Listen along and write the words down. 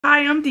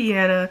Hi, I'm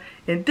Deanna,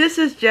 and this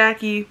is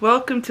Jackie.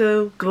 Welcome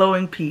to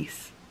Glowing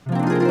Peace.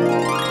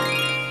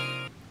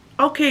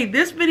 Okay,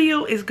 this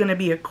video is going to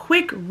be a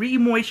quick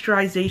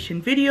re-moisturization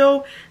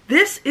video.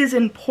 This is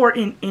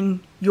important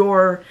in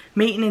your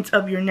maintenance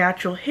of your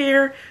natural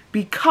hair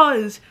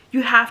because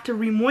you have to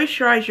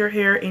re-moisturize your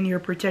hair in your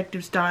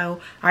protective style.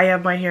 I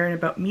have my hair in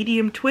about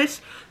medium twists,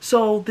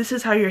 so this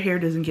is how your hair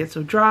doesn't get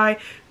so dry.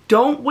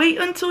 Don't wait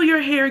until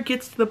your hair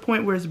gets to the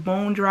point where it's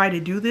bone dry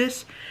to do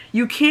this.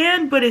 You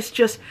can, but it's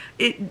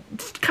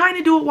kind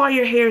of do it while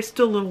your hair is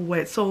still a little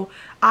wet. So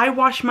I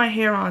washed my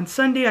hair on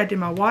Sunday. I did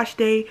my wash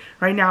day.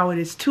 Right now it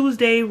is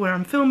Tuesday when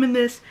I'm filming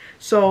this.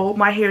 So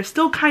my hair is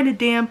still kind of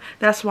damp.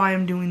 That's why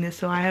I'm doing this.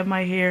 So I have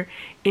my hair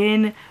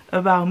in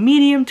about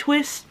medium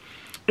twists.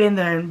 And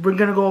then we're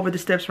going to go over the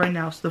steps right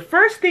now. So the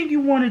first thing you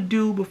want to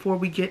do before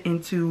we get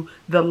into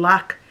the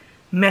lock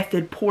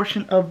method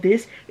portion of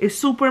this is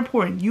super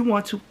important. You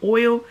want to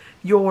oil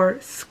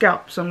your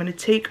scalp. So I'm going to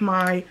take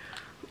my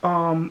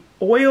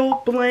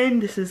oil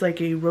blend. This is like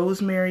a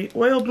rosemary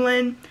oil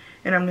blend,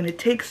 and I'm going to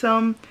take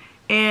some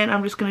and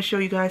I'm just going to show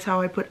you guys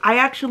how I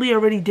actually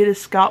already did a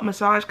scalp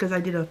massage because I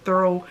did a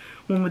thorough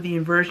one with the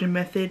inversion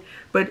method,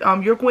 but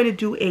you're going to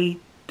do a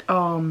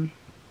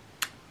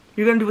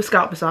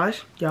scalp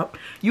massage. Yep,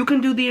 you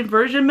can do the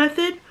inversion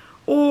method,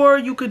 or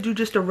you could do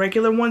just a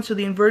regular one. So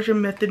the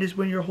inversion method is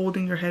when you're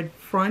holding your head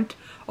front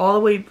all the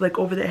way like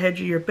over the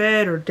edge of your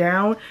bed or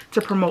down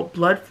to promote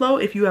blood flow.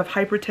 If you have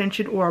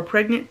hypertension or are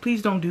pregnant,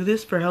 please don't do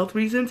this for health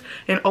reasons,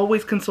 and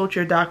always consult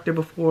your doctor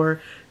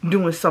before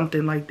doing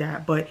something like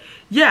that. But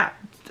yeah,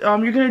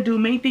 you're gonna do,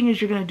 main thing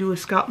is you're gonna do a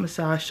scalp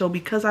massage. So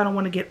because I don't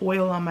want to get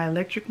oil on my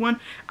electric one,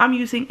 I'm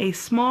using a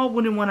small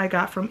wooden one I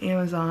got from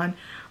Amazon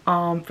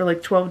for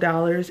like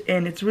 $12,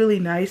 and it's really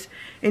nice.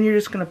 And you're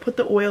just gonna put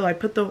the oil, I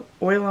put the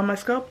oil on my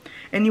scalp,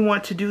 and you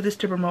want to do this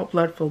to promote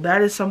blood flow.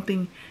 That is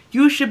something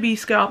you should be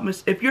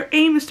if your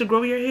aim is to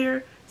grow your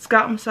hair,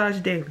 scalp massage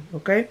daily.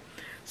 Okay,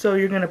 so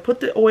you're gonna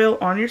put the oil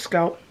on your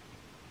scalp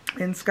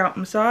and scalp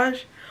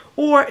massage.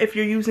 Or if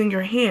you're using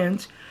your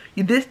hands,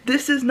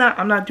 this is not,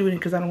 I'm not doing it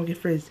because I don't want to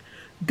get frizzed.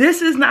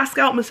 This is not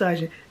scalp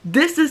massaging.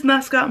 This is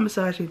not scalp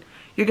massaging.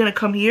 You're gonna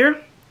come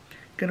here,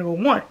 gonna go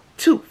 1,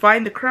 2,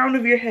 find the crown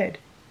of your head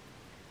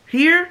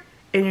here,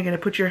 and you're going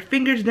to put your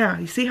fingers down.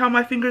 You see how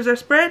my fingers are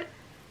spread?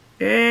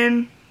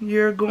 And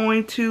you're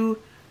going to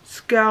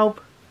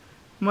scalp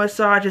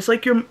massage. It's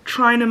like you're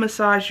trying to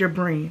massage your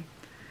brain.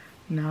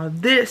 Now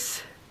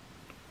this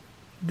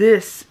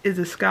is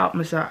a scalp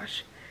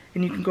massage.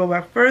 And you can go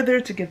back further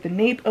to get the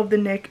nape of the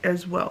neck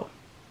as well.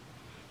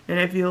 And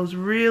it feels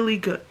really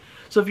good.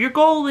 So if your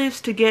goal is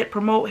to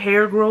promote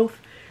hair growth,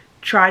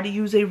 try to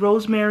use a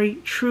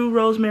true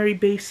rosemary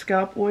based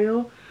scalp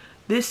oil.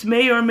 This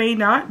may or may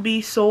not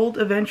be sold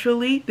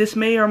eventually. This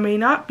may or may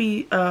not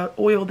be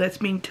oil that's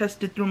being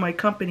tested through my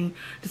company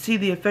to see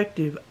the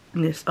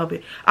effectiveness of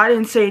it. I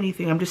didn't say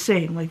anything. I'm just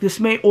saying, like, this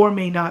may or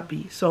may not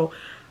be. So,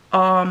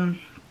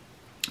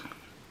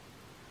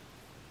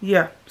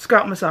 yeah,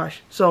 scalp massage.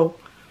 So,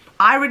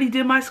 I already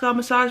did my scalp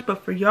massage,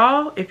 but for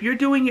y'all, if you're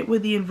doing it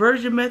with the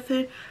inversion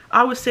method,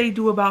 I would say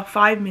do about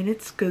 5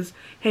 minutes, because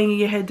hanging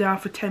your head down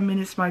for 10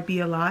 minutes might be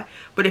a lot.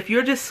 But if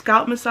you're just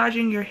scalp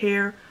massaging your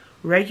hair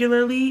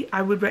regularly,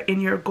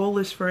 and your goal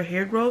is for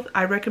hair growth,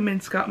 I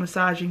recommend scalp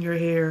massaging your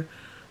hair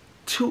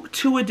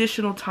two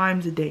additional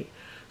times a day.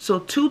 So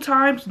 2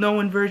 times, no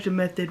inversion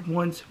method,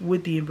 once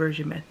with the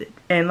inversion method.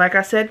 And like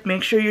I said,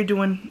 make sure you're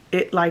doing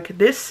it like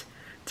this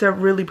to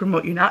really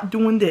promote. You're not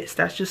doing this.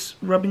 That's just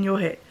rubbing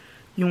your head.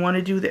 You want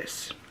to do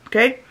this.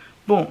 Okay?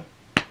 Boom.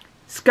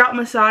 Scalp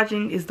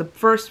massaging is the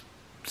first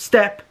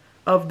step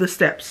of the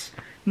steps.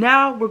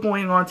 Now we're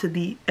going on to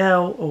the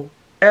L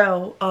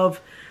of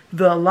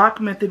the lock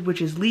method,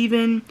 which is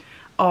leave-in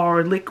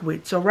or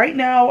liquid. So right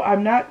now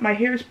my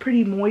hair is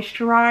pretty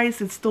moisturized.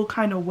 It's still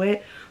kind of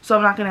wet, so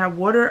I'm not gonna have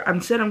water.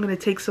 Instead, I'm gonna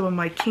take some of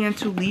my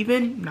Cantu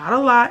leave-in, not a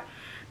lot,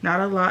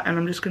 and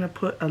I'm just gonna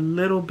put a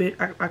little bit.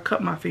 I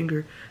cut my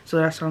finger, so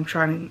that's why I'm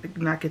trying to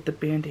not get the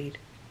band-aid.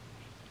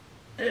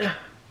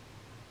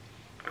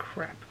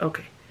 Crap.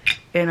 Okay,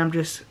 and I'm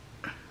just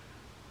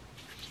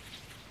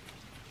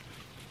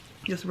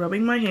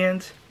rubbing my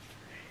hands.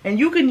 And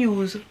you can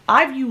use,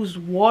 I've used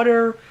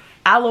water,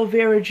 aloe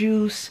vera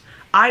juice,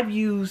 I've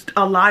used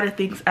a lot of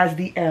things as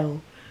the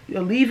L.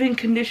 The leave-in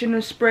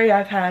conditioner spray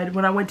I've had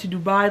when I went to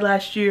Dubai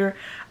last year.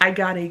 I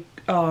got a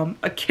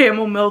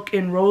camel milk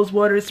and rose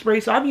water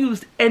spray. So I've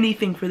used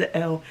anything for the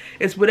L.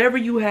 It's whatever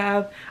you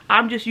have.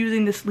 I'm just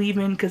using this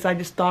leave-in because I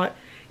just thought,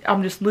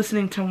 I'm just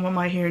listening to what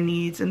my hair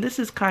needs. And this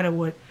is kind of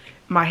what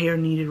my hair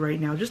needed right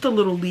now. Just a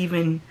little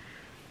leave-in.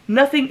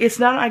 Nothing, it's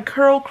not a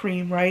curl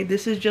cream, right?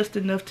 This is just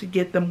enough to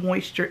get the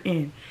moisture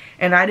in.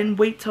 And I didn't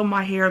wait till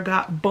my hair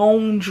got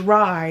bone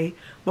dry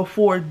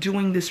before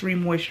doing this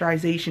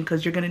re-moisturization,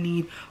 because you're going to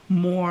need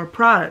more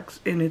products.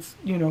 And it's,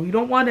 you know, you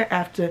don't want to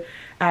have to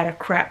add a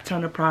crap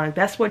ton of product.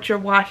 That's what your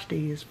wash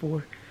day is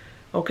for.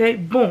 Okay,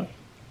 boom.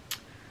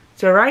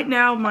 So right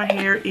now my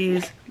hair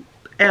is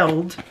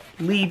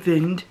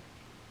leave-ined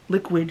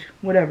liquid,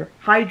 whatever.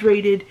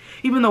 Hydrated.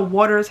 Even though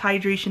water is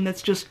hydration,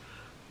 that's just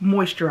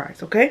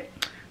moisturize, okay?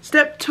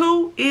 Step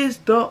 2 is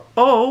the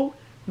O,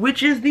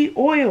 which is the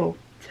oil.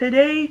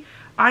 Today,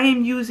 I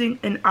am using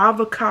an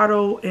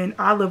avocado and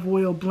olive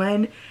oil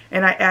blend,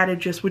 and I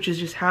added which is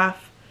just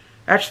half.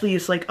 Actually,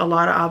 it's like a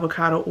lot of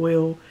avocado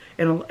oil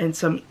and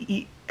some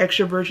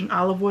extra virgin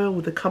olive oil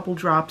with a couple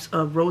drops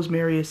of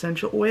rosemary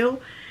essential oil.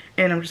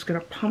 And I'm just going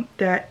to pump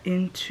that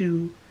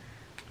into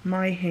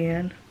my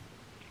hand.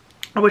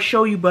 I will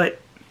show you, but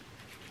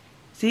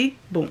see?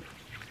 Boom.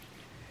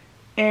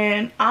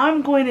 And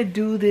I'm going to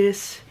do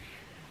this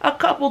a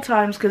couple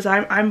times because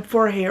I'm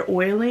for hair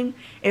oiling.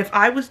 If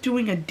I was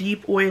doing a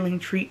deep oiling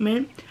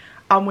treatment,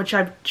 which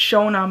I've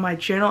shown on my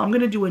channel, I'm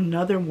going to do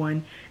another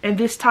one. And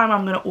this time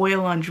I'm going to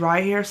oil on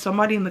dry hair.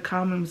 Somebody in the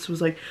comments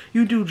was like,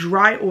 you do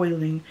dry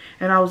oiling.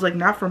 And I was like,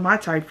 not for my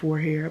type 4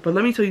 hair. But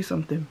let me tell you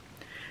something.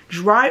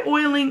 Dry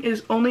oiling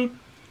is only,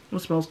 it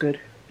smells good.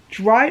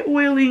 Dry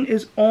oiling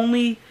is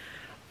only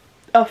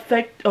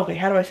okay,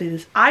 how do I say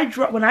this?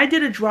 When I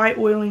did a dry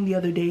oiling the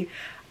other day,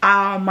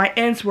 my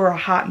ends were a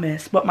hot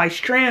mess, but my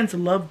strands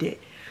loved it.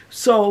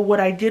 So what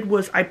I did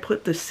was I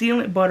put the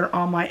sealant butter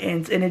on my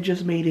ends, and it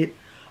just made it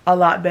a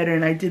lot better.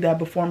 And I did that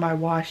before my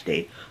wash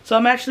day. So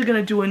I'm actually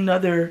going to do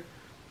another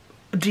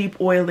deep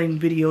oiling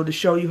video to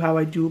show you how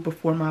I do it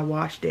before my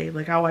wash day,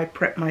 like how I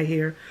prep my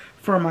hair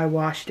for my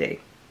wash day.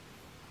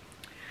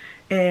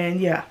 And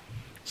yeah,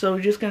 so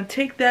we're just going to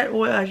take that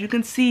oil. As you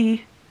can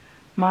see,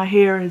 my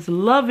hair is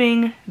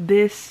loving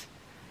this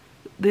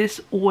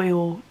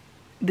oil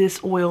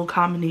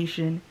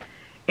combination.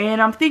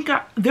 And I'm thinking,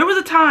 there was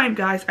a time,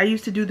 guys, I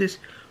used to do this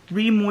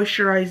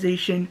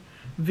re-moisturization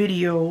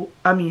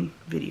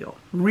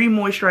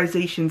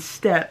re-moisturization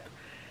step.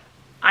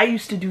 I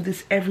used to do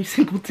this every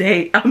single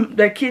day.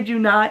 I kid you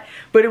not,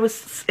 but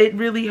it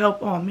really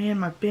helped. Oh man,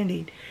 my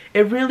Band-Aid.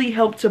 It really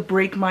helped to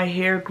break my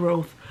hair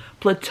growth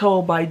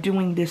plateau by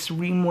doing this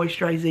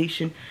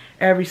re-moisturization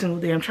every single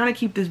day. I'm trying to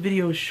keep this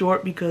video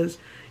short because,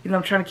 you know,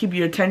 I'm trying to keep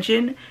your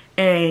attention.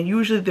 And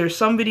usually there's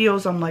some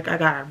videos I'm like, I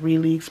gotta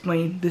really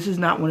explain. This is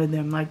not one of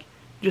them. Like,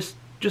 just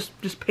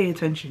pay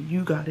attention.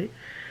 You got it.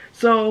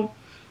 So,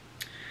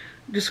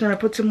 just gonna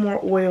put some more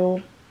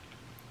oil.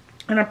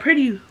 And I'm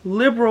pretty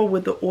liberal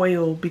with the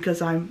oil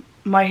because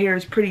my hair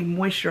is pretty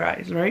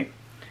moisturized, right?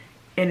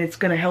 And it's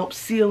gonna help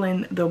seal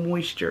in the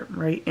moisture,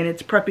 right? And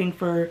it's prepping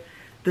for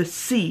the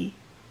C.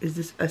 Is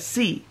this a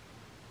C?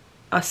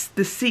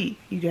 The C,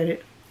 you get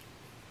it?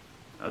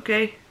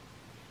 Okay.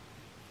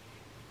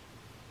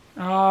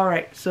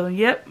 Alright, so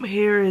yep,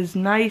 hair is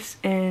nice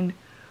and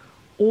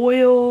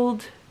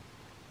oiled.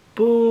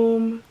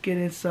 Boom.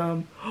 Getting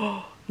some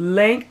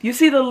length. You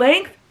see the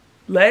length?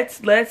 Let's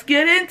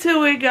get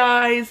into it,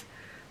 guys.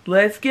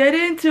 Let's get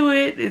into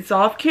it. It's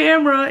off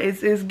camera.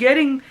 It's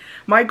getting,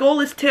 my goal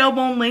is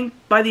tailbone length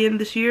by the end of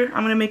this year.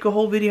 I'm going to make a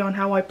whole video on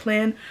how I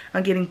plan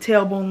on getting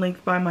tailbone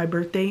length by my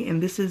birthday,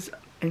 and this is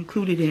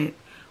included in it,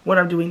 what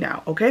I'm doing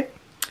now, okay?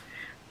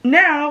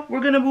 Now,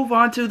 we're going to move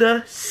on to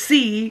the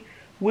C,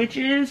 which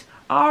is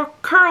our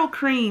curl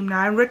cream.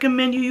 Now, I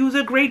recommend you use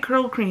a great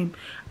curl cream.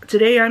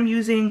 Today, I'm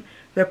using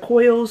the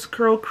Coils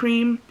curl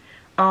cream.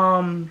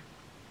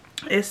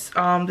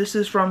 This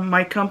is from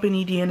my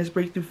company, Deanna's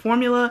Breakthrough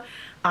Formula.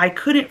 I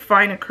couldn't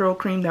find a curl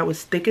cream that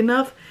was thick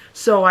enough,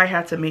 so I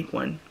had to make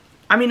one.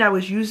 I mean, I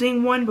was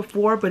using one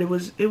before, but it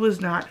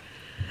was not.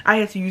 I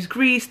had to use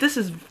grease. This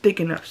is thick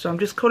enough, so I'm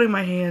just coating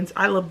my hands.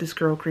 I love this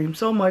curl cream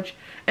so much.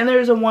 And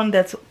there's a one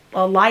that's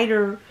a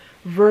lighter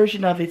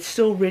version of it,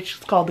 still rich.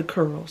 It's called the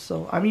Curl.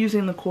 So I'm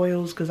using the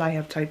Coils because I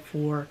have type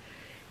 4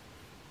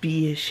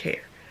 B-ish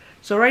hair.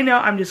 So right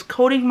now I'm just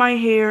coating my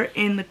hair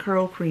in the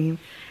curl cream,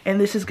 and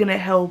this is gonna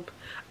help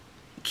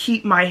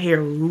keep my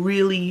hair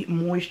really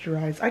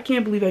moisturized. I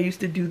can't believe I used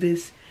to do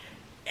this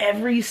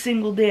every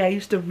single day. I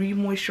used to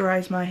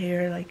re-moisturize my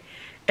hair like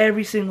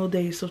every single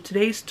day. So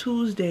today's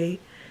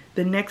Tuesday.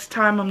 The next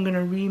time I'm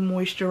gonna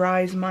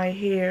re-moisturize my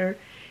hair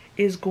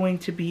is going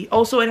to be,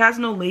 also it has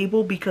no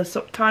label because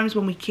sometimes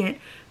when we can't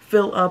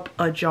fill up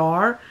a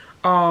jar,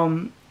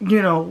 you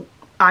know,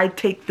 I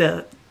take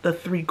the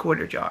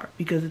 3/4 jar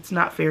because it's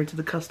not fair to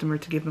the customer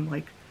to give them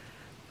like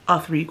a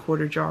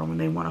 3/4 jar when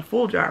they want a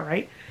full jar,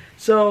 right?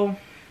 So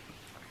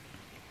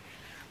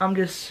I'm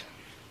just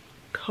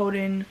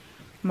coating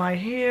my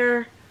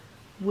hair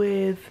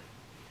with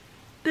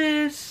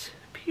this,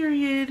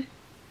 period.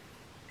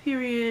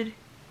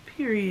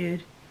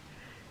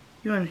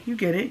 You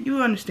get it.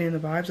 You understand the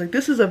vibes. Like,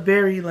 this is a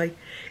very, like,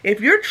 if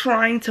you're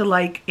trying to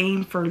like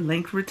aim for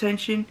length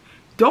retention,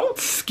 don't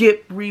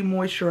skip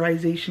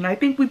re-moisturization. I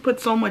think we put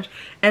so much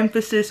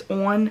emphasis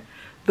on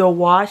the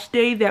wash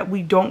day that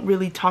we don't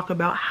really talk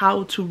about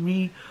how to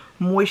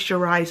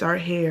re-moisturize our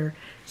hair.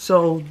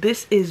 So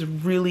this is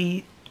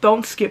really,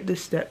 don't skip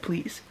this step,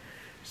 please.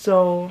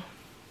 So,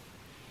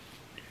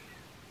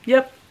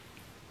 yep.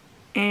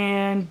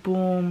 And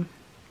boom.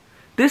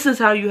 This is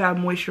how you have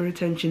moisture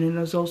retention, and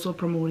it's also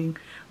promoting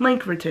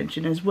length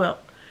retention as well.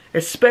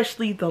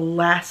 Especially the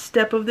last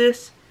step of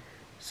this.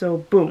 So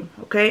boom,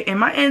 okay? And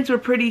my ends were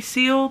pretty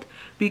sealed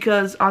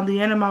because on the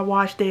end of my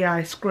wash day,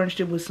 I scrunched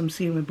it with some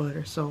sealant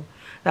butter. So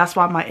that's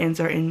why my ends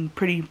are in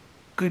pretty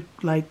good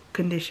like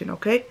condition,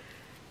 okay?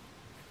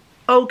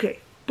 Okay,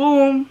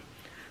 boom.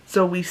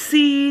 So we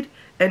seed,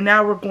 and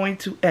now we're going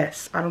to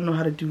S. I don't know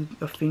how to do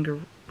a finger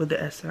with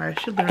the S. I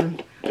should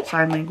learn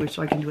sign language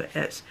so I can do an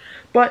S.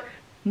 But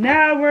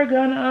now we're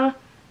gonna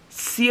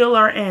seal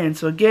our ends.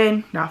 So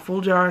again, not full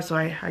jar, so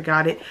I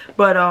got it.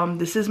 But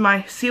this is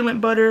my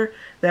sealant butter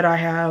that I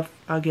have,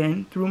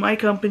 again, through my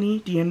company,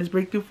 Deanna's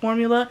Breakthrough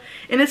Formula.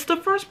 And it's the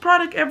first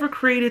product ever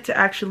created to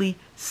actually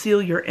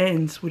seal your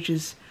ends, which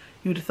is,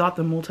 you'd have thought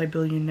the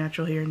multi-billion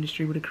natural hair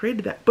industry would have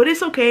created that. But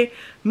it's okay.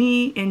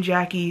 Me and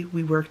Jackie,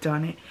 we worked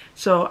on it.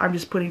 So I'm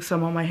just putting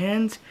some on my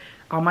hands,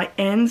 on my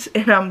ends,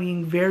 and I'm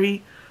being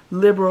very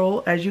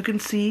liberal. As you can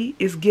see,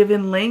 it's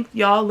given length.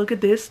 Y'all, look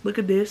at this. Look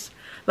at this.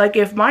 Like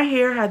if my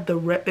hair had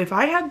if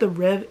I had the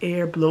Rev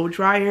Air blow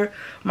dryer,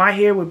 my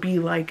hair would be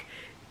like,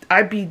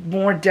 I'd be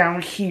more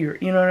down here.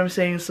 You know what I'm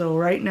saying? So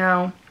right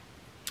now,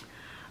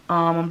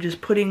 I'm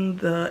just putting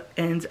the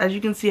ends. As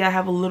you can see, I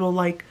have a little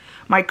like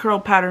my curl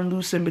pattern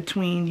loose in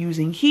between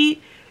using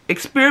heat,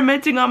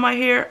 experimenting on my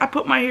hair. I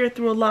put my hair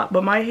through a lot,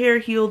 but my hair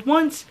healed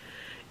once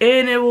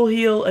and it will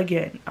heal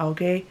again,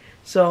 okay?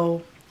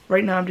 So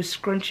right now I'm just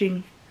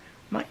scrunching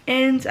my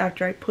ends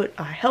after I put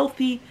a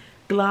healthy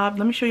glob.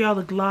 Let me show y'all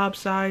the glob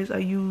size I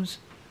use,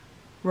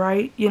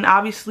 right? And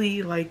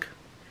obviously, like,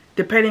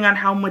 depending on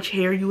how much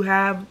hair you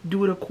have,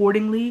 do it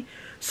accordingly.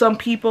 Some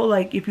people,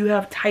 like, if you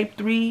have type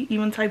 3,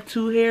 even type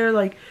 2 hair,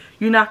 like,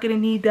 you're not going to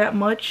need that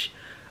much.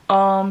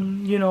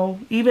 You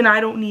know, even I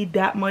don't need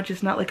that much.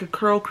 It's not like a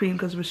curl cream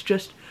because it's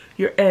just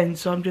your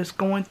ends. So I'm just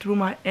going through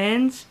my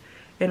ends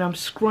and I'm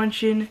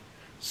scrunching,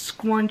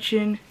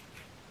 scrunching,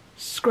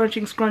 and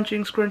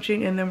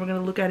then we're going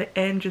to look at an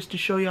end just to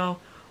show y'all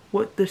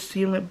what the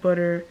sealant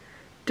butter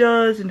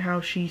does and how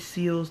she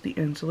seals the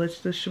end. So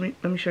let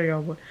me show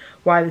y'all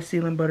why the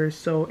sealant butter is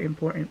so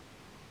important.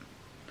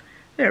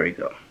 There we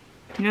go.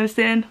 You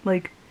understand?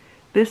 Like,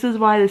 this is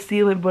why the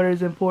sealant butter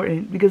is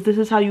important, because this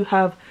is how you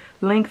have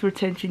length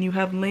retention. You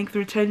have length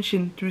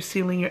retention through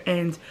sealing your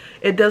ends.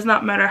 It does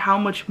not matter how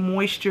much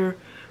moisture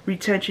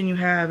retention you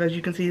have. As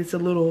you can see, it's a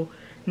little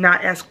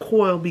not as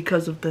coiled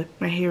because of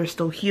my hair is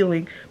still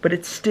healing, but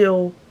it's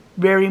still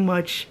very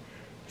much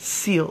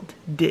sealed.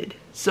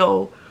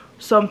 So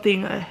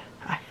something a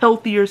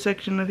healthier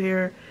section of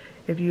hair,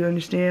 if you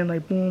understand,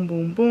 like boom,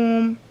 boom,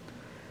 boom,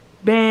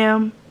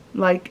 bam,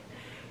 like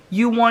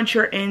you want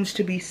your ends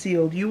to be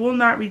sealed. You will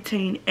not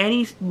retain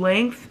any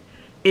length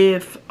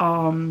if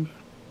you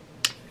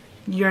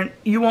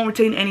won't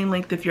retain any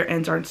length if your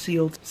ends aren't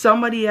sealed.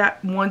 Somebody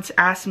once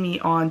asked me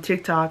on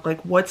TikTok,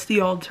 like, what's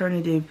the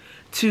alternative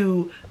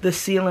to the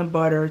sealant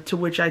butter? To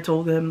which I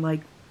told them,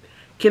 like,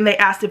 they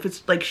asked if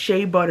it's like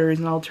shea butter is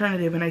an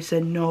alternative, and I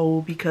said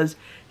no, because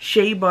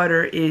shea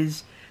butter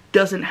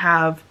doesn't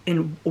have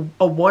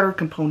a water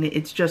component.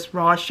 It's just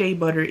raw shea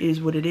butter is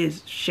what it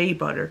is, shea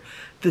butter.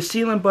 The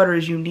sealant butter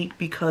is unique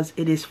because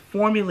it is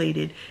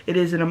formulated. It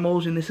is an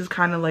emulsion. This is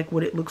kind of like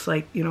what it looks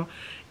like, you know.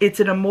 It's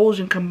an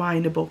emulsion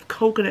combined of both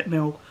coconut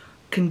milk,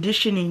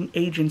 conditioning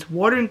agents,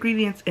 water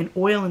ingredients, and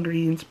oil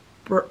ingredients,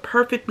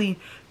 perfectly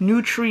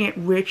nutrient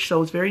rich,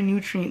 so it's very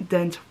nutrient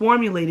dense,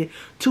 formulated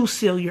to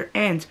seal your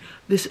ends.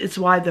 This is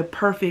why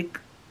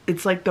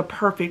it's like the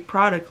perfect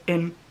product.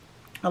 And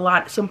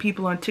some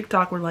people on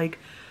TikTok were like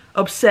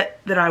upset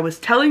that I was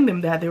telling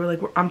them that. They were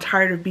like, I'm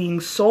tired of being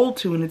sold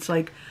to. And it's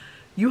like,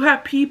 you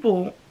have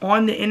people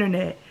on the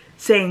internet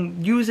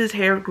saying use this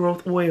hair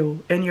growth oil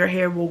and your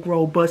hair will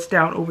grow, bust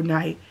down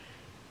overnight.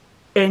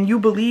 And you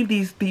believe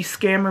these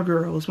scammer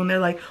girls when they're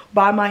like,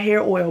 buy my hair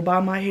oil,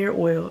 buy my hair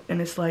oil.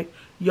 And it's like,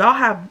 y'all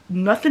have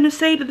nothing to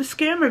say to the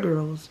scammer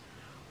girls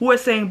who are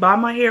saying buy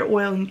my hair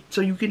oil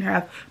so you can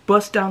have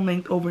bust down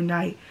length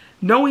overnight.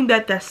 Knowing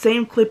that that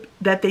same clip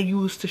that they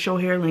use to show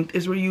hair length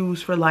is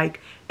reused for like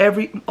a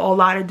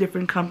lot of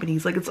different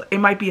companies. Like it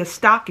might be a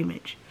stock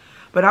image.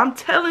 But I'm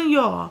telling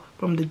y'all,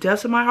 from the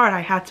depths of my heart,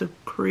 I had to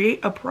create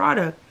a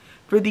product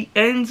for the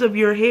ends of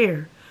your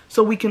hair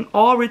so we can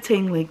all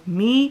retain length.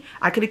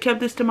 I could have kept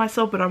this to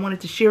myself, but I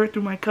wanted to share it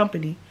through my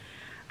company.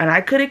 And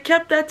I could have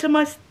kept that to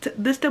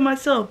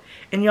myself.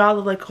 And y'all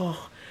are like,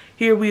 oh,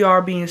 here we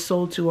are being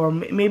sold to. Or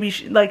maybe,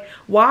 like,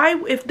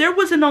 why? If there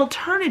was an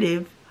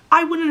alternative,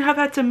 I wouldn't have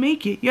had to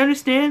make it. You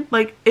understand?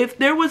 Like, if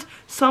there was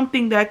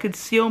something that could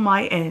seal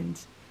my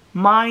ends,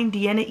 mine,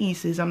 Deanna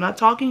East's, I'm not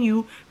talking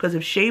you, because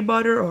if shea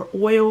butter or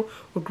oil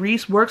or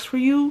grease works for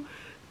you,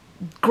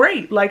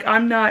 great. Like,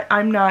 I'm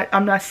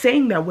not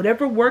saying that.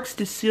 Whatever works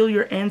to seal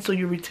your ends so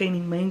you're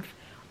retaining length,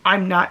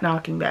 I'm not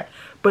knocking that.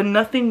 But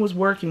nothing was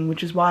working,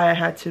 which is why I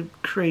had to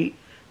create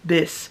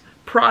this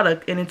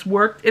product, and it's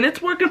worked, and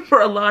it's working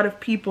for a lot of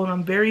people, and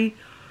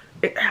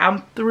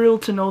I'm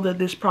thrilled to know that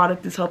this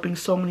product is helping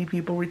so many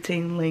people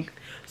retain length.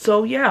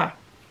 So yeah,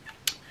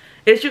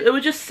 it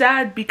was just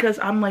sad because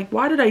I'm like,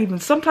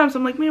 sometimes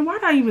I'm like, man, why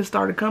did I even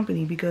start a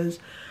company? Because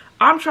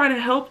I'm trying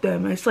to help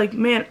them. And it's like,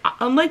 man,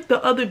 unlike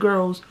the other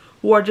girls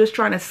who are just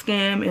trying to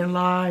scam and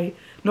lie,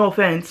 No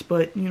offense,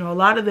 but you know, a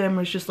lot of them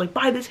are just like,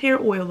 buy this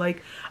hair oil.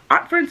 Like,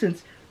 for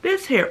instance,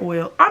 this hair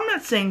oil, I'm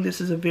not saying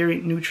this is a very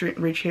nutrient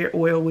rich hair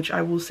oil, which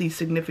I will see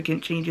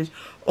significant changes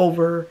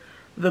over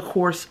the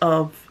course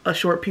of a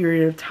short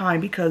period of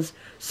time, because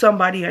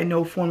somebody I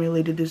know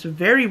formulated this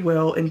very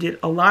well and did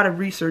a lot of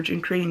research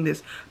in creating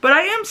this. But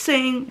I am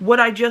saying what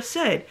I just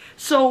said,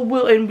 so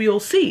we'll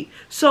see.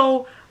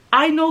 So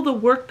I know the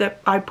work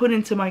that I put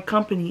into my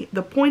company.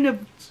 The point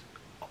of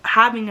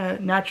having a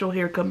natural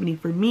hair company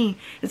for me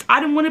is I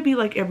didn't want to be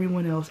like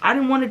everyone else. I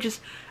didn't want to just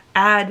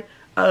add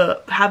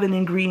have an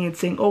ingredient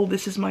saying, oh,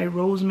 this is my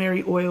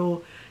rosemary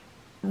oil,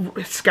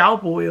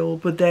 scalp oil,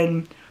 but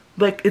then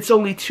like it's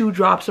only 2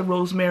 drops of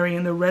rosemary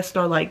and the rest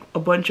are like a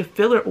bunch of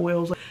filler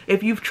oils.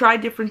 If you've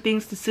tried different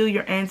things to seal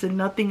your ends and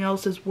nothing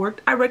else has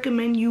worked, I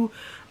recommend you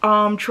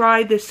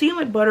try the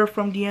sealant butter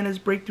from Deanna's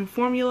Breakthrough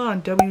Formula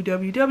on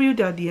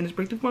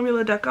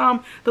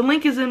www.deannasbreakthroughformula.com. The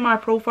link is in my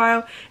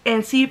profile,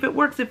 and see if it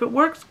works. If it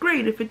works,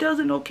 great. If it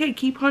doesn't, okay,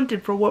 keep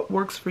hunting for what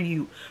works for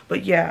you.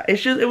 But yeah,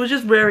 it was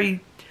just very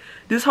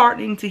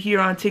disheartening to hear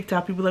on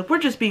TikTok people like, we're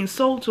just being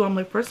sold to. I'm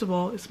like, first of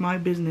all, it's my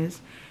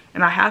business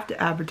and I have to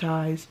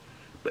advertise.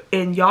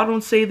 And y'all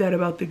don't say that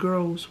about the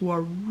girls who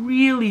are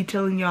really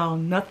telling y'all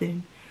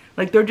nothing.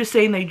 Like, they're just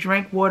saying they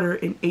drank water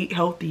and ate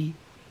healthy,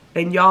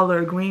 and y'all are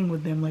agreeing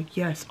with them. Like,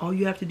 yes, all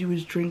you have to do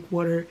is drink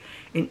water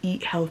and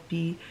eat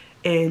healthy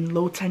and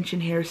low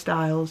tension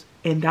hairstyles,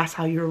 and that's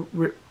how you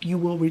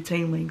will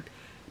retain length.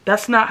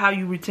 That's not how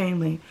you retain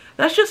length.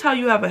 That's just how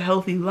you have a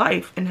healthy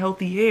life and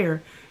healthy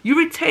hair. You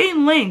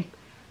retain length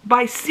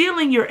by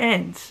sealing your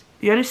ends.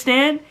 You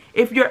understand?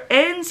 If your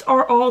ends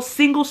are all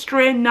single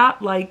strand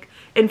knot-like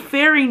and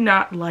fairy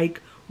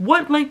knot-like,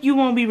 what length you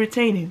won't be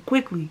retaining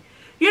quickly?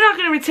 You're not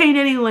going to retain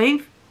any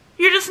length.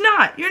 You're just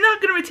not. You're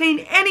not going to retain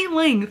any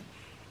length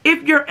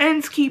if your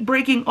ends keep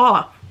breaking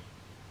off.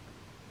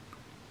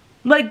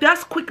 Like,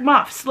 that's quick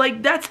muffs.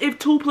 Like, that's if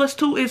 2 plus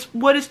 2 is,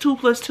 what is 2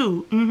 plus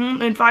 2?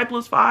 And 5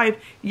 plus 5,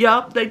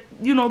 yup. Like,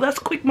 you know, that's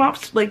quick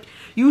muffs. Like,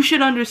 you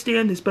should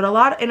understand this. But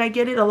and I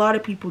get it, a lot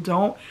of people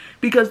don't,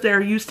 because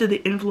they're used to the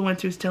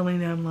influencers telling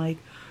them, like,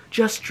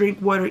 just drink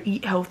water,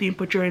 eat healthy, and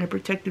put your hair in a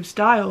protective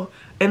style.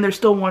 And they're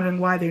still wondering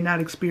why they're not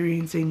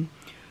experiencing,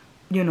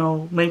 you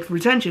know, length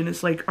retention.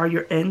 It's like, are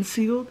your ends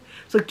sealed?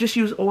 It's like, just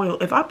use oil.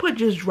 If I put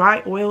just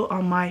dry oil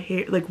on my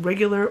hair, like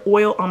regular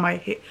oil on my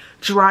hair,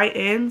 dry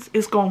ends,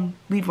 it's gonna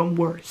leave them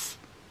worse.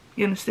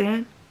 You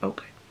understand?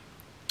 Okay.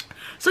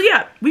 So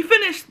yeah, we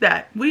finished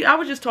that. I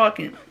was just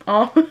talking.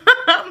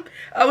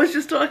 I was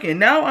just talking.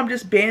 Now I'm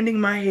just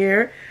banding my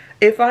hair.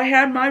 If I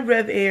had my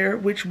Rev Air,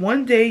 which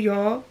one day,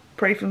 y'all,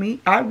 pray for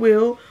me, I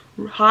will.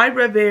 Hi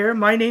Rev Air,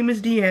 my name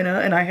is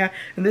Deanna,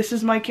 and this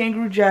is my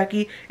kangaroo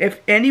Jackie.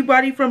 If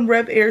anybody from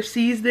Rev Air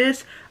sees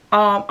this,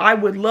 I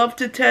would love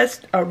to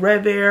test a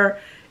Rev Air,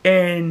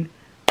 and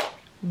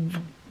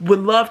would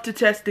love to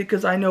test it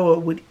because I know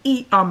it would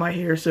eat on my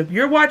hair. So if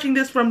you're watching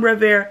this from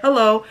Rev Air,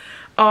 hello.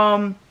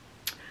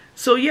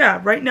 So yeah,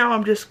 right now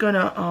I'm just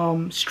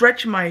gonna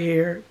stretch my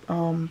hair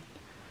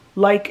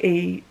like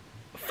a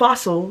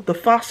fossil, the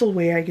fossil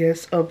way, I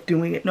guess, of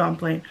doing it. No, I'm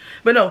playing.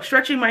 But no,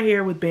 stretching my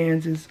hair with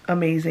bands is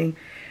amazing.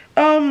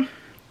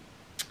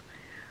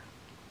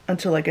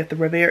 Until I get the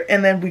Rev Air,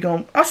 and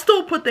then I'll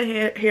still put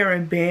the hair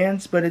in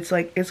bands, but it's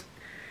like,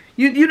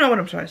 you know what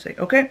I'm trying to say,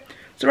 okay?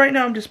 So right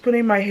now I'm just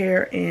putting my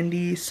hair in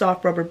the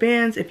soft rubber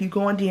bands. If you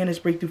go on Deanna's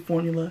Breakthrough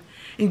Formula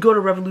and go to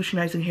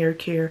Revolutionizing Hair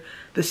Care,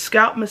 the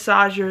scalp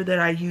massager that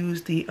I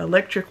use, the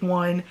electric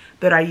one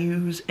that I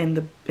use,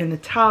 and the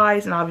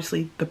ties, and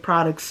obviously the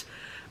products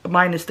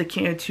minus the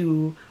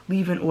Can2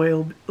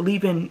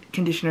 leave-in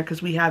conditioner,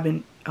 because we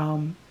haven't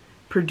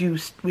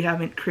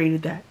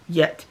created that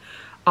yet.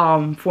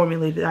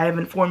 Formulated. I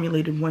haven't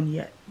formulated one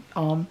yet.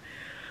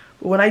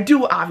 When I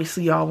do,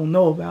 obviously y'all will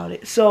know about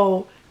it.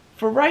 So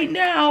for right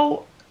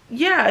now,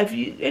 yeah, if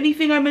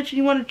anything I mentioned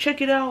you want to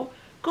check it out,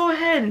 go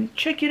ahead and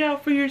check it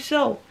out for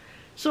yourself.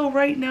 So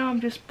right now I'm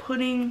just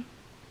putting,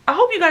 I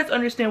hope you guys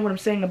understand what I'm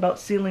saying about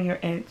sealing your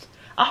ends.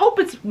 I hope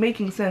it's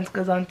making sense,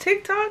 because on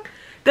TikTok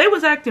they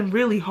was acting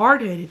really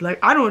hard-headed. Like,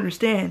 I don't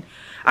understand.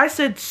 I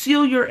said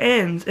seal your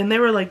ends and they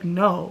were like,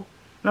 no.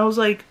 And I was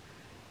like,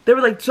 they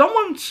were like,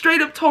 someone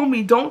straight up told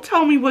me, don't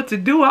tell me what to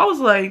do. I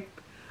was like,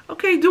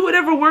 okay, do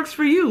whatever works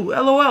for you,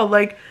 LOL.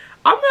 Like,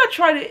 I'm not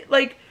trying to,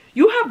 like,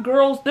 you have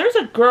girls, there's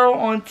a girl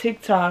on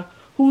TikTok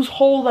whose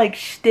whole, like,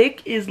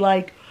 shtick is,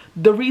 like,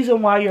 the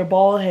reason why you're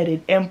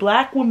bald-headed. And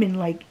black women,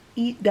 like,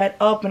 eat that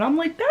up. And I'm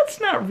like,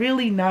 that's not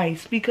really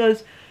nice,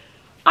 because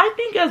I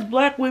think as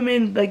black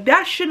women, like,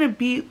 that shouldn't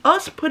be,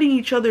 us putting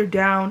each other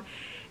down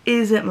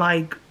isn't,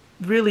 like,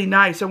 really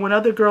nice. Or when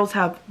other girls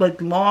have,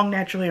 like, long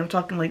natural hair, I'm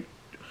talking, like,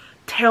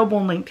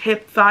 tailbone length,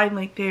 hip, thigh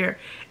length hair,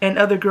 and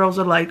other girls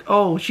are like,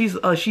 oh, she's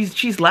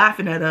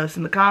laughing at us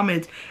in the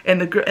comments,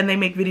 and they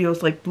make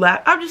videos like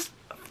I'm just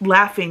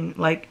laughing,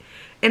 like,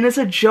 and it's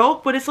a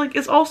joke, but it's like,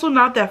 it's also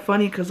not that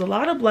funny, because a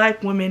lot of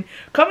black women,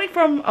 coming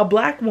from a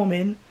black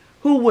woman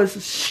who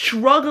was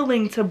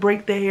struggling to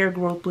break the hair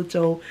growth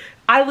plateau.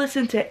 I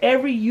listened to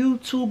every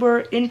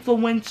YouTuber,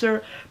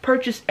 influencer,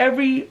 purchased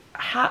every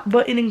hot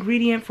button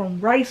ingredient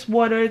from rice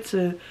water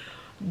to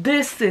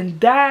this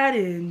and that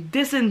and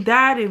this and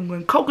that, and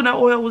when coconut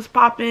oil was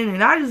popping,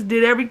 and I just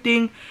did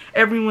everything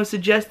everyone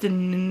suggested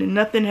and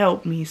nothing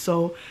helped me.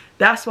 So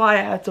that's why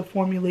I had to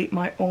formulate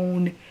my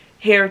own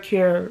hair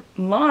care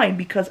line,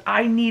 because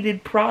I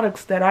needed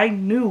products that I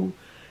knew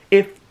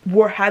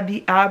had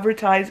the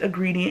advertised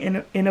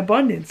ingredient in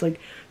abundance. Like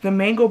the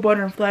mango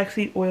butter and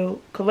flaxseed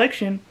oil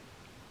collection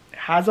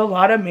has a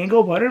lot of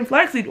mango butter and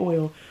flaxseed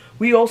oil.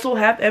 We also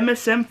have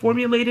MSM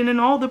formulated in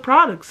all the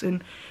products,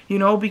 and you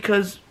know,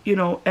 because you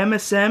know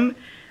MSM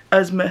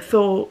as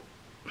methyl.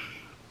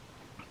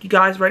 You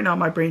guys, right now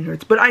my brain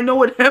hurts, but I know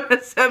what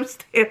MSM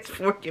stands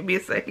for. Give me a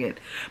second.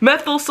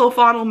 Methyl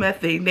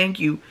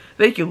sulfonyl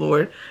Thank you,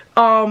 Lord.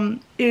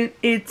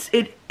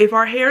 If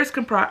our hair is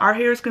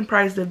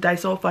comprised of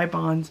disulfide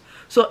bonds,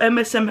 so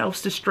MSM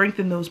helps to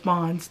strengthen those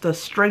bonds, thus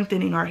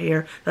strengthening our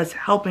hair, that's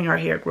helping our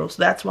hair grow.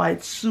 So that's why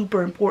it's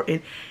super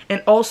important.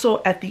 And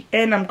also at the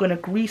end, I'm gonna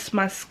grease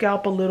my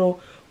scalp a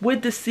little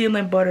with the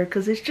sealant butter,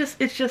 because it's just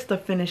the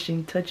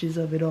finishing touches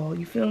of it all.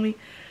 You feel me?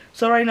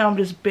 So right now I'm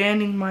just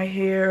banding my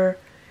hair.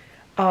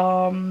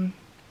 Let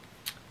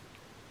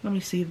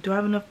me see, do I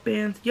have enough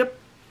bands? Yep.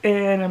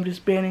 And I'm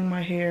just banding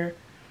my hair.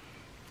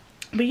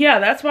 But yeah,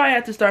 that's why I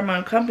had to start my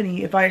own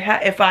company.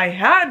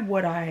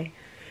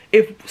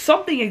 If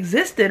something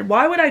existed,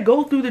 why would I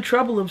go through the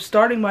trouble of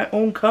starting my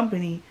own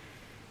company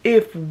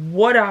if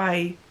what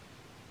I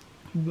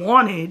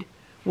wanted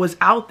was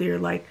out there?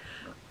 Like,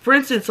 for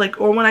instance, like,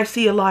 or when I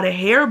see a lot of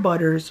hair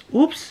butters,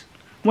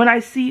 when I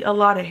see a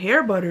lot of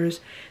hair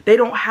butters, they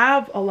don't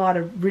have a lot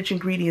of rich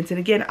ingredients. And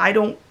again,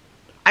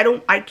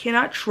 I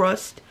cannot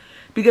trust,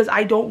 because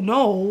I don't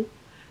know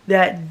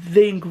that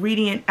the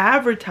ingredient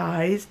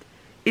advertised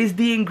is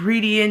the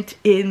ingredient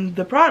in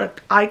the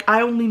product.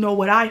 I only know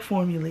what I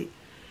formulate.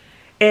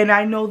 And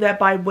I know that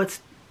by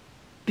what's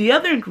the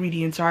other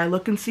ingredients are. I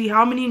look and see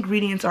how many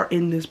ingredients are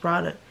in this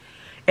product.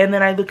 And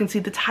then I look and see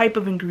the type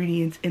of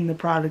ingredients in the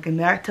product. And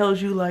that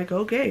tells you, like,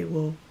 okay,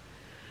 well,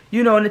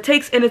 you know, and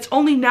it's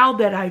only now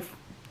that I've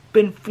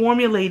been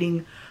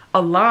formulating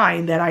a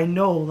line that I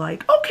know,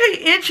 like,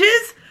 okay,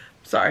 inches.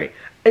 Sorry.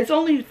 It's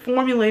only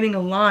formulating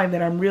a line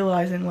that I'm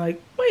realizing,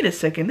 like, wait a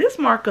second, this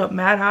markup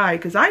mad high,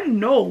 because I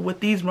know what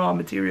these raw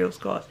materials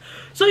cost.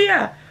 So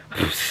yeah,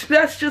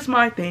 that's just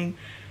my thing.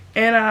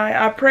 And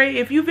I pray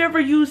if you've ever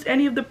used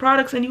any of the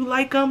products and you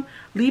like them,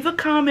 leave a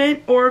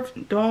comment or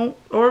don't,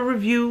 or a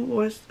review,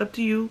 or it's up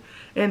to you.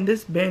 And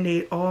this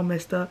band-aid all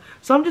messed up.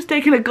 So I'm just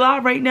taking a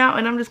glove right now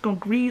and I'm just going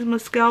to grease my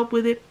scalp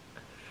with it.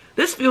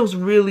 This feels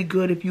really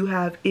good if you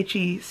have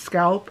itchy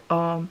scalp.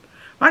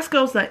 My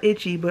scalp's not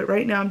itchy, but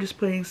right now I'm just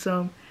putting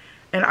some.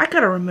 And I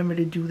gotta remember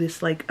to do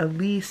this, like, at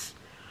least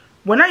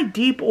when I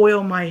deep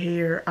oil my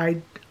hair.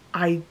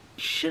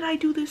 Should I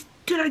do this?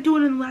 Did I do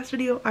it in the last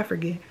video? I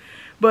forget.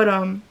 But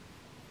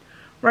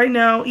right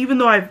now, even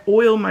though I've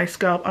oiled my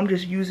scalp, I'm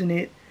just using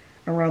it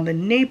around the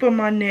nape of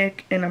my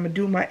neck, and I'm gonna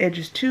do my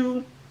edges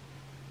too,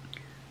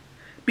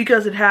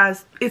 because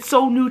it's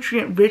so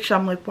nutrient rich.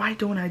 I'm like, why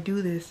don't I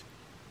do this?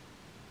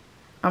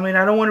 I mean,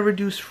 I don't want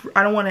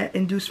to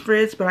induce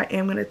frizz, but I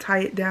am going to tie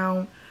it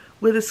down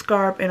with a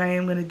scarf, and I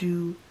am going to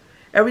do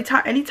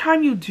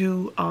anytime you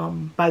do,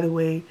 by the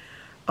way,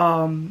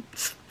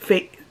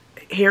 fake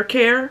hair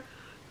care,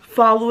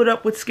 follow it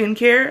up with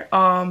skincare,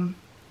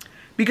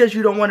 because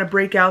you don't want to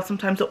break out.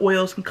 Sometimes the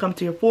oils can come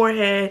to your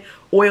forehead.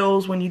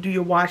 Oils, when you do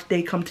your wash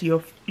day, come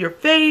to your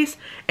face,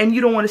 and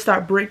you don't want to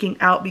start breaking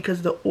out because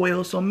of the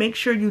oil. So make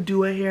sure you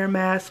do a hair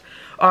mask,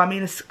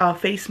 a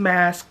face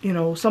mask, you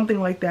know, something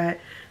like that,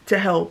 to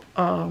help.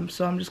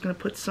 So I'm just gonna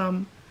put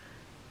some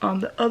on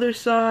the other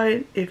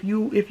side. If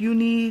you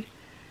need,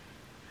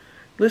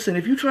 listen,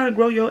 if you try to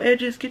grow your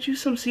edges, get you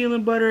some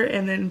sealant butter,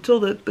 and then until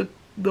the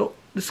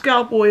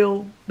scalp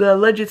oil, the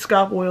alleged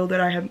scalp oil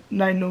that I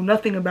know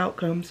nothing about,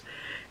 comes,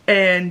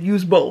 and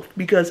use both,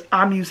 because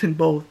I'm using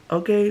both.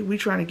 Okay, we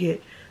trying to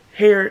get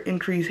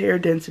increased hair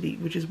density,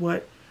 which is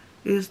what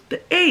is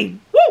the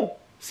aim. Woo!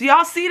 So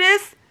y'all see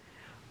this?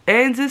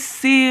 Ends is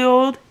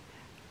sealed.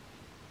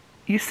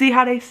 You see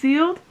how they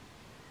sealed?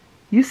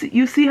 You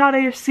see how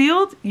they are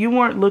sealed? You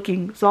weren't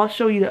looking, so I'll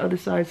show you the other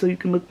side so you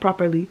can look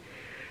properly.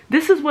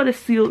 This is what is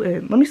sealed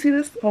in. Let me see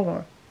this. Hold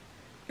on.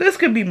 This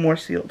could be more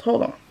sealed.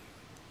 Hold on.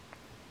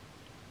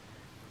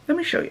 Let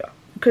me show y'all,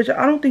 because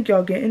I don't think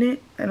y'all getting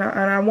it, and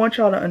I want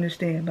y'all to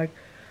understand. Like,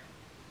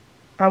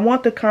 I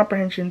want the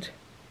comprehension.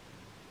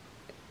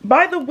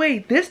 By the way,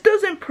 this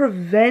doesn't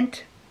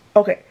prevent.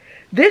 Okay.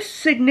 This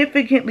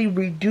significantly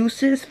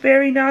reduces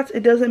fairy knots. It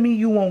doesn't mean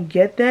you won't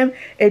get them.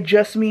 It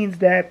just means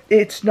that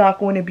it's not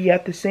going to be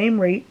at the same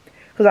rate,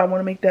 because I want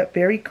to make that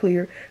very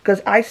clear,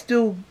 because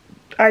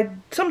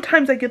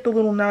sometimes I get the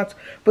little knots,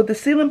 but the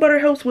sealant butter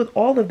helps with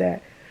all of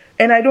that,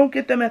 and I don't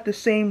get them at the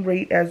same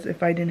rate as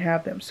if I didn't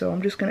have them. So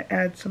I'm just going to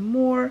add some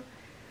more,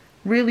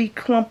 really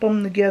clump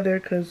them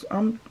together, because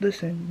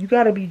listen, you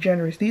got to be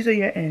generous. These are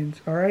your ends,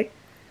 all right?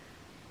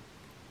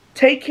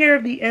 Take care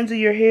of the ends of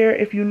your hair.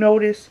 If you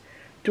notice,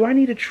 do I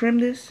need to trim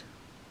this?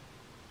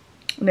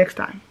 Next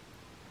time.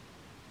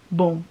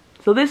 Boom.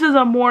 So this is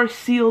a more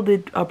sealed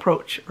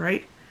approach,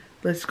 right?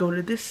 Let's go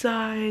to this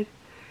side.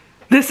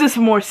 This is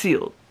more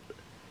sealed.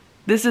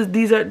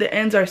 The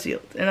ends are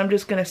sealed. And I'm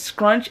just gonna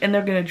scrunch and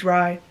they're gonna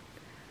dry.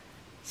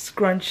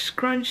 Scrunch,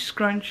 scrunch,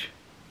 scrunch.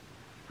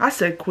 I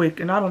said quick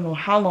and I don't know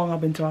how long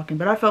I've been talking,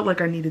 but I felt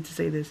like I needed to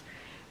say this.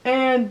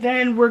 And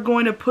then we're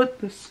going to put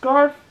the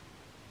scarf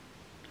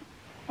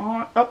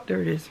on. Oh,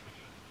 there it is.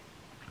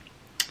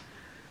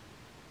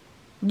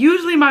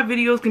 Usually my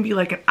videos can be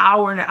like an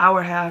hour and an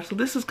hour and a half, so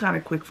this is kind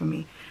of quick for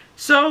me.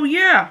 So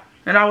yeah,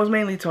 and I was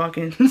mainly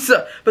talking.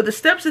 But the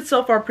steps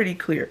itself are pretty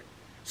clear.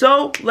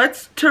 So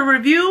to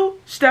review,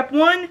 step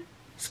 1,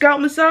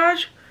 scalp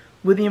massage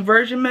with the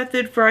inversion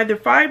method for either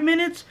 5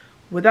 minutes,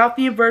 without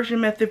the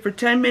inversion method for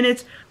 10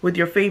 minutes, with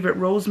your favorite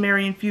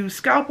rosemary infused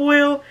scalp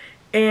oil,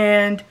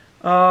 and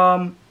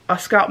a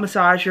scalp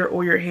massager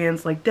or your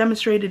hands like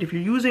demonstrated. If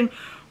you're using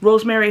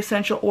rosemary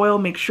essential oil,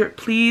 make sure,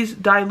 please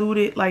dilute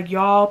it like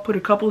y'all. Put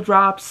a couple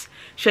drops,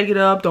 shake it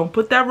up. Don't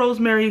put that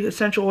rosemary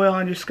essential oil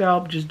on your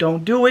scalp. Just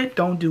don't do it.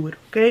 Don't do it,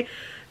 okay?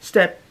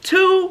 Step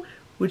 2,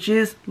 which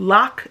is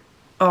lock,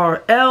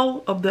 or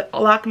L of the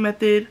lock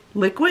method,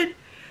 liquid.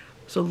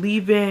 So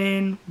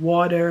leave-in,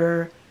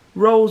 water,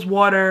 rose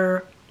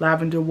water,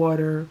 lavender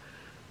water,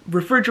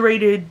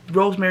 refrigerated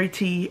rosemary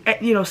tea,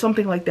 you know,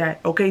 something like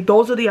that, okay?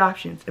 Those are the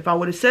options. If I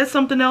would have said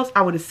something else,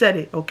 I would have said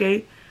it,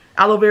 okay?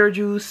 Aloe vera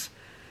juice,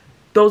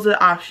 those are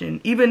the options.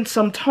 Even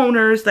some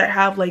toners that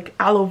have like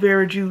aloe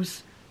vera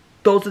juice,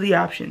 those are the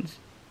options,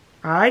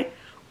 all right?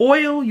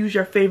 Oil, use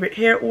your favorite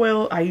hair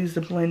oil. I use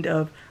a blend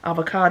of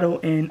avocado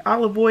and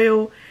olive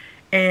oil.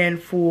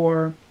 And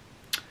for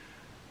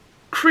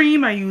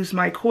cream, I use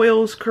my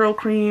Coils curl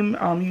cream.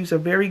 Use a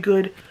very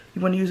good,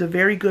 you want to use a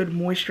very good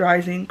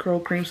moisturizing curl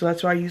cream, so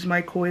that's why I use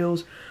my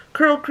Coils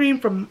curl cream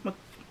from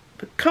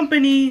the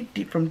company,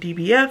 from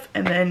DBF.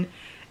 And then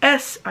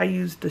S, I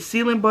use the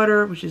sealant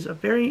butter, which is a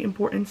very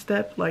important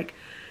step. Like,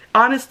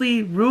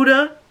 honestly,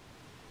 ruta,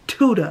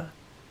 tuta.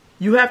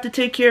 You have to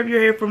take care of your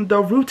hair from the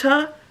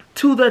ruta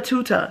to the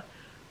tuta.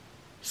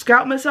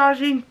 Scalp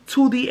massaging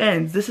to the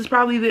ends. This is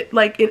probably the,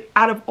 like,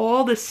 out of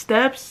all the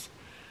steps,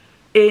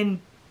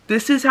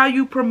 this is how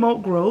you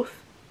promote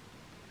growth,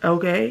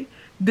 okay?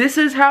 This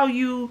is how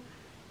you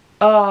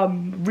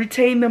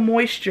retain the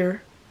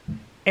moisture,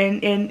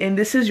 and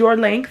this is your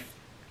length,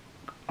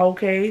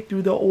 okay,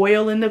 through the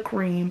oil and the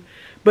cream.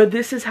 But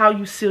this is how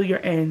you seal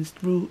your ends,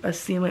 through a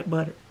sealant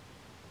butter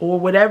or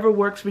whatever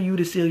works for you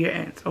to seal your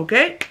ends,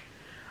 okay?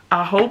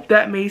 I hope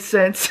that made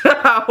sense.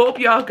 I hope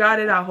y'all got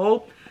it. I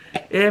hope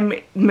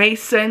it made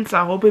sense.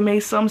 I hope it made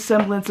some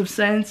semblance of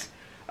sense.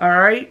 All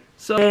right.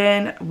 So,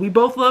 and we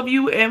both love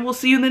you, and we'll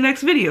see you in the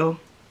next video.